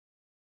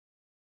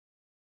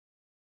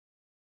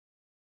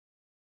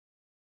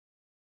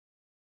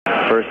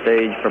First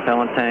stage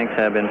propellant tanks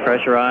have been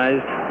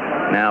pressurized,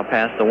 now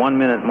past the 1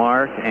 minute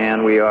mark,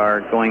 and we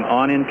are going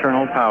on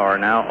internal power.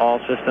 Now all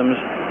systems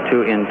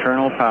to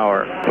internal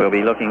power. We'll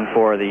be looking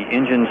for the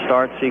engine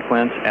start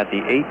sequence at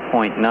the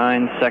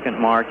 8.9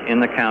 second mark in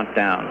the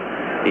countdown.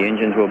 The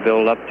engines will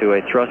build up to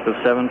a thrust of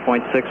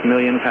 7.6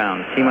 million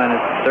pounds.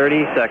 T-minus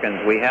 30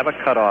 seconds. We have a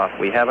cutoff.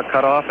 We have a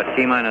cutoff at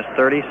T-minus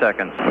 30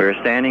 seconds. We're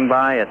standing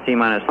by at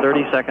T-minus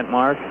 30 second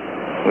mark.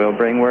 We'll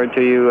bring word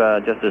to you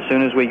just as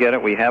soon as we get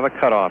it. We have a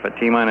cutoff at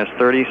T-minus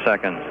 30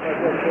 seconds.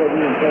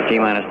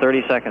 T-minus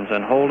 30 seconds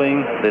and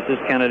holding. This is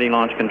Kennedy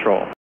Launch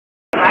Control.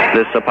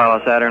 This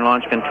Apollo Saturn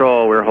Launch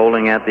Control, we're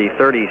holding at the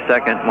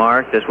 30-second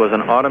mark. This was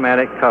an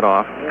automatic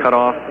cutoff, cut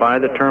off by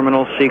the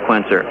terminal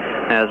sequencer.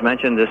 As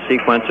mentioned, this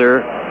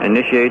sequencer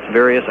initiates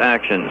various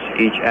actions.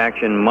 Each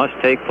action must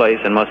take place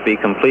and must be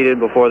completed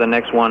before the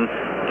next one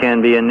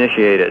can be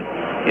initiated.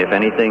 If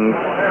anything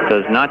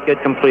does not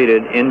get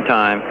completed in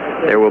time,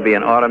 there will be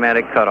an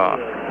automatic cutoff.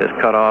 This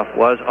cutoff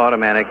was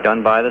automatic,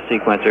 done by the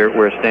sequencer.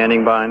 We're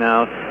standing by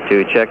now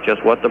to check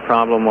just what the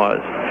problem was.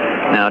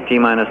 Now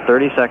T-minus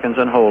 30 seconds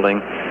and holding.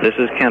 This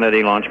is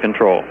Kennedy Launch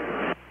Control.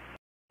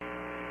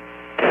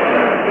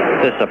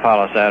 This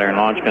Apollo Saturn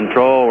Launch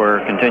Control,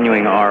 we're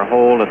continuing our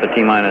hold at the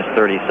T-minus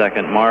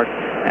 30-second mark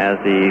as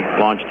the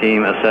launch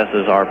team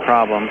assesses our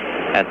problem.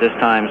 At this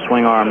time,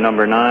 swing arm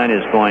number 9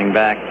 is going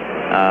back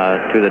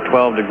to the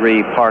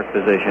 12-degree park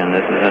position.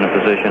 This is in a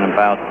position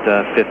about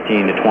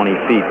 15 to 20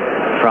 feet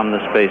from the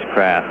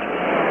spacecraft.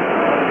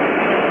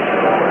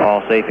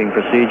 All safing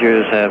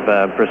procedures have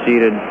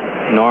proceeded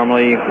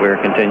normally.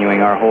 We're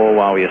continuing our hold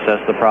while we assess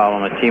the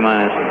problem at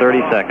T-minus 30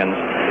 seconds.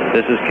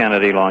 This is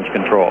Kennedy Launch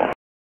Control.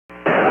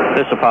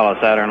 This Apollo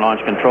Saturn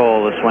Launch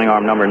Control, the swing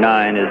arm number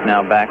 9 is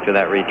now back to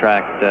that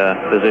retract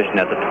position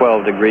at the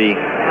 12-degree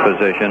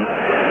position.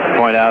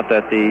 Point out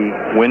that the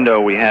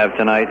window we have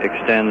tonight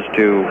extends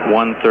to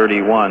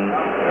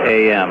 1:31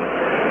 a.m.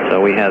 So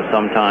we have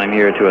some time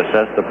here to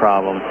assess the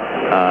problem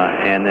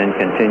and then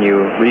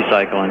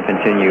recycle and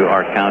continue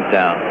our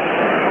countdown.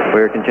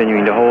 We're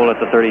continuing to hold at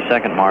the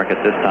 30-second mark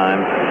at this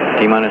time.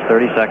 T-minus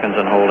 30 seconds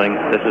and holding.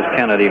 This is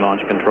Kennedy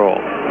Launch Control.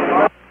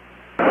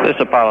 This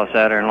Apollo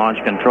Saturn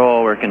Launch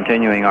Control, we're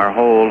continuing our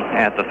hold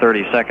at the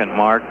 30-second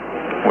mark.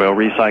 We'll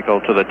recycle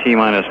to the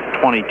T-minus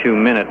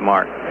 22-minute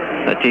mark.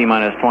 The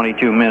T-minus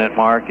 22-minute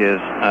mark is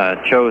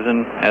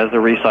chosen as the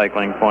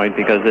recycling point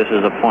because this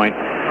is a point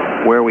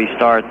where we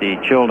start the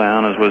chill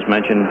down, as was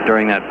mentioned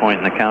during that point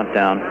in the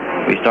countdown.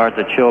 We start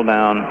the chill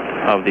down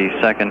of the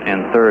second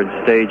and third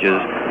stages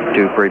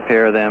to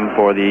prepare them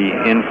for the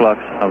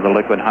influx of the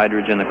liquid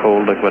hydrogen, the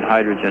cold liquid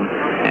hydrogen,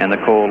 and the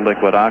cold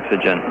liquid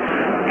oxygen.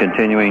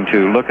 Continuing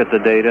to look at the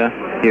data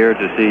here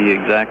to see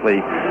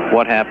exactly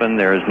what happened.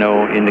 There is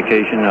no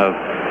indication of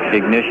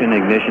ignition.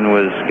 Ignition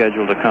was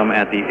scheduled to come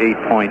at the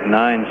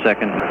 8.9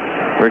 second.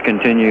 We're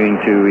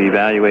continuing to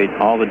evaluate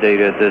all the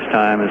data at this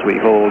time as we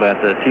hold at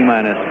the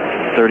T-minus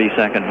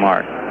 30-second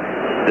mark.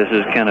 This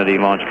is Kennedy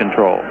Launch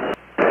Control.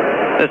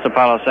 This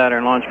Apollo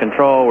Saturn Launch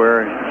Control,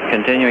 we're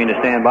continuing to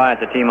stand by at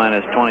the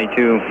T-minus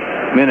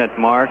 22-minute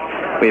mark.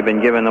 We've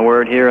been given the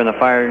word here in the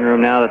firing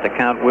room now that the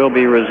count will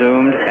be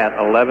resumed at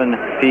 11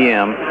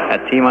 p.m. at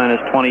T-minus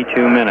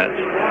 22 minutes.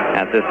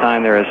 At this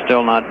time, there has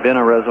still not been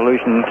a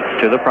resolution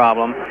to the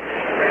problem.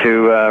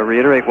 To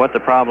reiterate what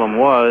the problem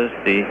was,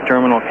 the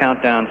terminal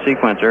countdown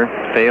sequencer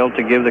failed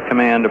to give the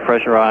command to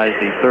pressurize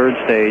the third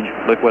stage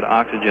liquid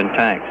oxygen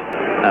tanks.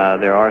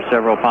 There are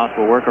several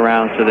possible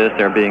workarounds to this.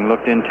 They're being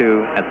looked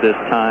into at this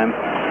time,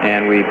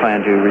 and we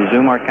plan to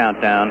resume our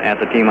countdown at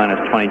the T-minus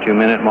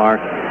 22-minute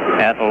mark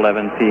at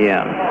 11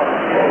 p.m.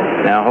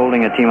 Now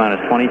holding at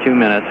T-minus 22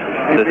 minutes,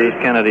 this is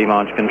Kennedy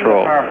Launch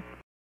Control.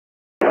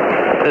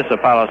 This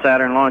Apollo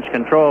Saturn Launch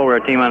Control, we're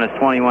at T-minus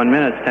 21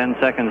 minutes, 10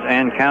 seconds,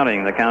 and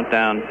counting. The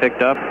countdown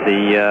picked up.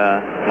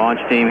 The launch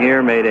team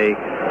here made a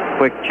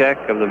quick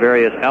check of the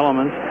various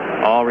elements,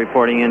 all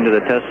reporting into the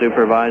test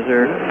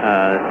supervisor,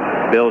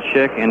 Bill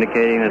Schick,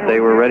 indicating that they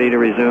were ready to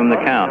resume the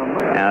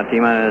count. Now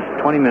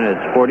T-minus 20 minutes,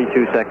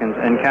 42 seconds,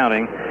 and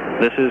counting.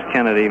 This is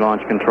Kennedy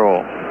Launch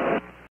Control.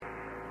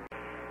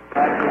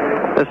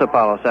 This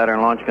Apollo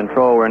Saturn Launch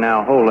Control, we're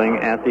now holding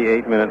at the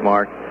 8-minute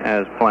mark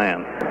as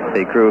planned.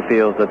 The crew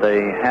feels that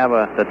they have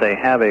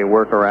a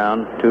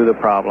workaround to the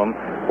problem,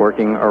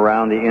 working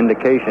around the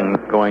indication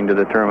going to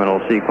the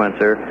terminal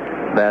sequencer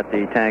that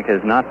the tank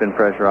has not been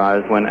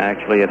pressurized when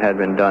actually it had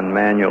been done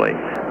manually.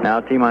 Now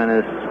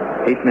T-minus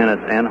 8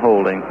 minutes and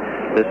holding.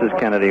 This is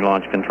Kennedy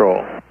Launch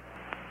Control.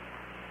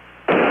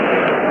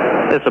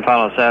 This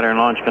Apollo Saturn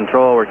Launch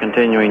Control, we're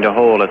continuing to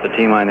hold at the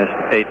T-minus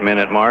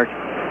 8-minute mark.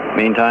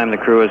 Meantime, the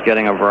crew is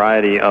getting a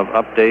variety of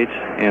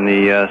updates in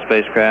the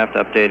spacecraft,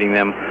 updating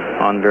them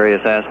on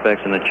various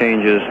aspects and the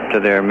changes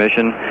to their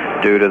mission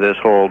due to this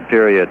hold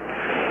period.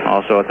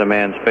 Also at the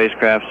Manned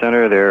Spacecraft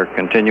Center, they're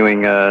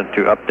continuing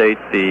to update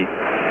the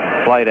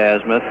flight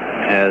azimuth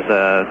as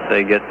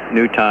they get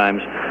new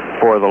times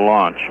for the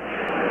launch.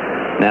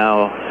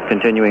 Now,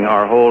 continuing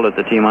our hold at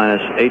the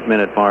T-minus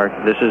 8-minute mark,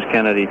 this is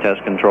Kennedy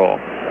Test Control.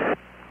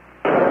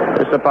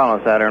 This is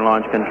Apollo Saturn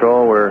Launch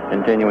Control. We're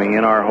continuing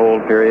in our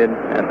hold period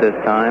at this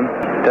time.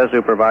 Test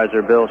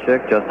Supervisor Bill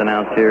Schick just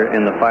announced here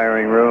in the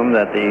firing room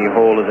that the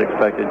hold is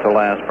expected to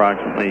last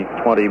approximately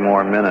 20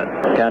 more minutes.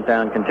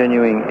 Countdown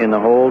continuing in the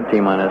hold,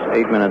 T-minus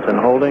 8 minutes in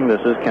holding.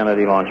 This is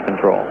Kennedy Launch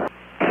Control.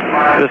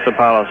 This is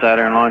Apollo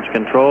Saturn Launch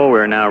Control.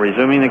 We're now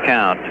resuming the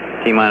count.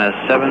 T-minus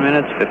 7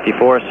 minutes,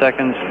 54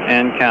 seconds,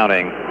 and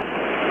counting.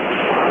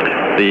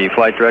 The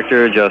flight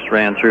director just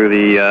ran through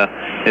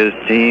his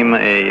team,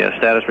 a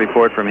status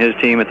report from his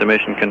team at the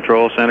Mission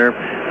Control Center.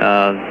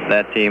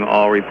 That team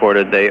all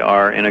reported they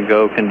are in a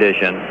go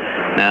condition.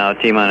 Now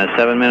T-minus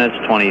 7 minutes,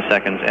 20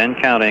 seconds,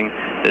 and counting.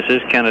 This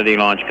is Kennedy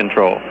Launch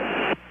Control.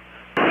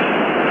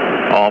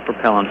 All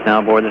propellants now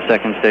aboard the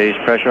second stage,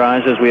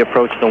 pressurized as we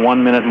approach the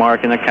 1 minute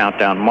mark in the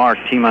countdown. Mark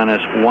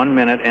T-minus 1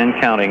 minute and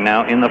counting,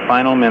 now in the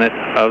final minute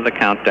of the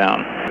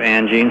countdown.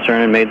 And Gene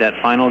Cernan made that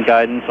final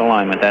guidance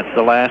alignment. That's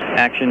the last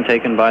action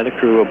taken by the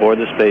crew aboard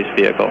the space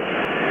vehicle.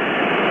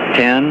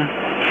 10,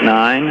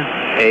 9,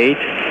 8,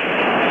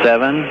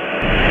 7,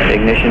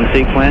 ignition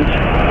sequence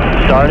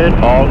started.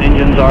 All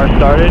engines are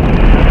started.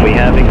 We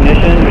have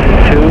ignition,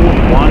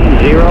 2, 1,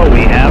 0.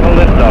 We have a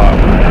liftoff.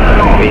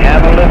 We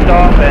have a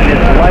liftoff, and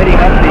it's lighting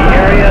up the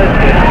area.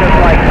 It's just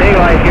like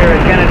daylight here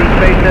at Kennedy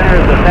Space Center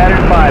as the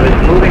Saturn V is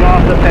moving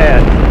off the pad.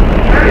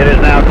 It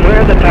has now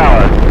cleared the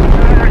tower.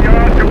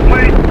 You're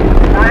complete.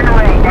 We're in a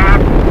roll,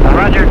 Bob.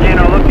 Roger,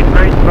 Gino, looking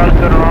great. Thrust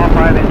good on all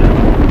 5 engines.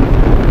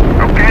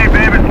 Okay,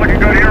 babe, it's looking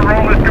good here.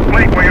 Roll is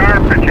complete. We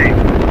are pitching.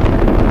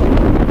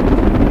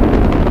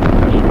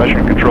 This is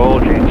Mission Control,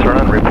 Gene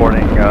Cernan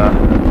reporting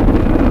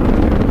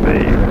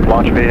the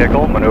launch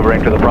vehicle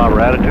maneuvering to the proper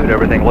attitude.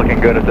 Everything looking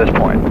good at this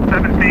point.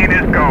 17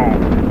 is go.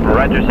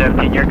 Roger,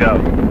 17, you're go.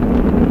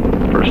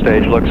 First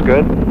stage looks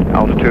good.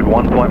 Altitude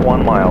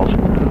 1.1 miles.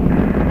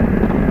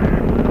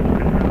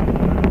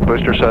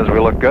 Booster says we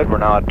look good. We're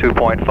now at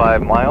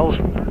 2.5 miles.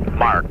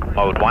 Mark,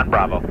 mode 1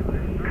 Bravo.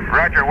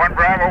 Roger, 1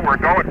 Bravo. We're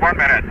go at 1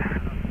 minute.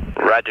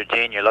 Roger,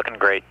 Gene, you're looking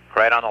great.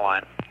 Right on the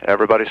line.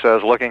 Everybody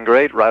says looking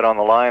great. Right on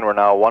the line. We're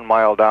now 1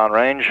 mile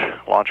downrange.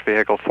 Launch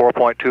vehicle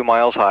 4.2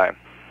 miles high.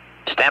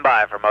 Stand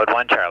by for mode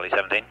 1 Charlie,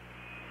 17.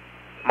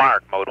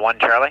 Mark, mode 1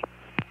 Charlie.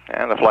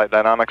 And the flight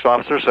dynamics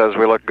officer says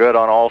we look good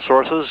on all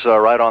sources,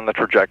 right on the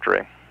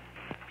trajectory.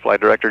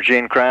 Flight director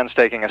Gene Cran's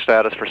taking a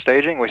status for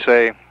staging. We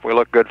say we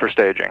look good for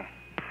staging.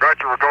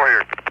 Roger, we'll go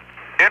here.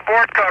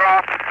 Inboard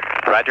cutoff.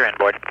 Roger,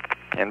 inboard.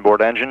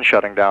 Inboard engine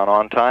shutting down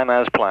on time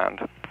as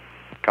planned.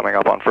 Coming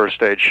up on first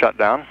stage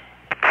shutdown.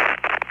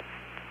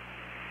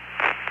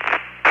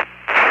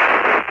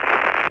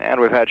 And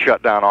we've had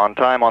shutdown on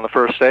time on the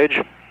first stage.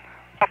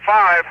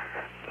 5.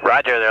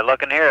 Roger, they're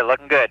looking here,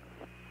 looking good.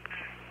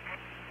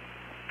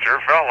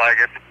 Sure felt like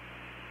it.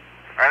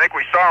 I think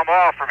we saw them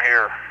all from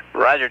here.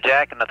 Roger,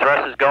 Jack, and the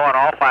thrust is going,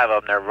 all 5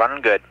 of them. They're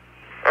running good.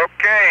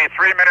 Okay,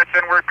 3 minutes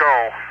in, we're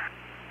go.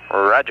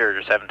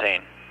 Roger,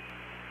 17.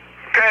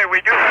 Okay,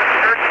 we do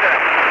have skirt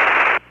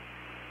set.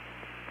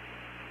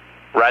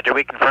 Roger,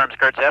 we confirm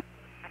skirt set.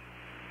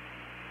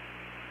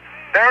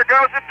 There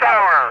goes the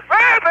tower.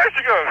 Ah, there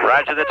she goes.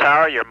 Roger the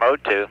tower, you're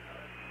mode 2.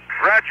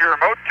 Roger,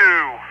 mode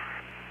 2.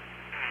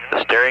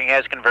 The steering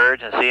has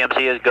converged and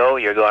CMC is go.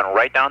 You're going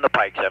right down the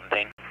pike,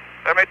 17.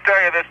 Let me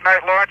tell you, this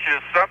night launch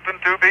is something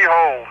to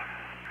behold.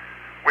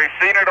 We've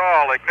seen it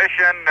all,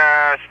 ignition,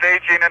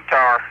 staging, and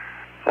tower.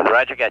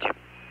 Roger, got you.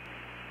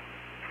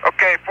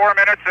 Okay, 4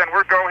 minutes and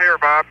we're go here,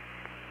 Bob.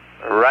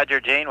 Roger,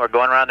 Gene, we're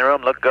going around the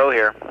room. Look, go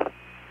here.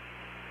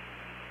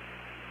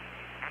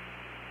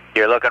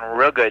 You're looking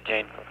real good,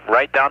 Gene.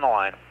 Right down the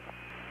line.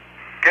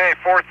 Okay,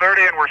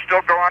 4:30 and we're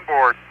still go on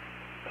board.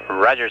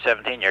 Roger,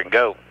 17, you're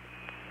go.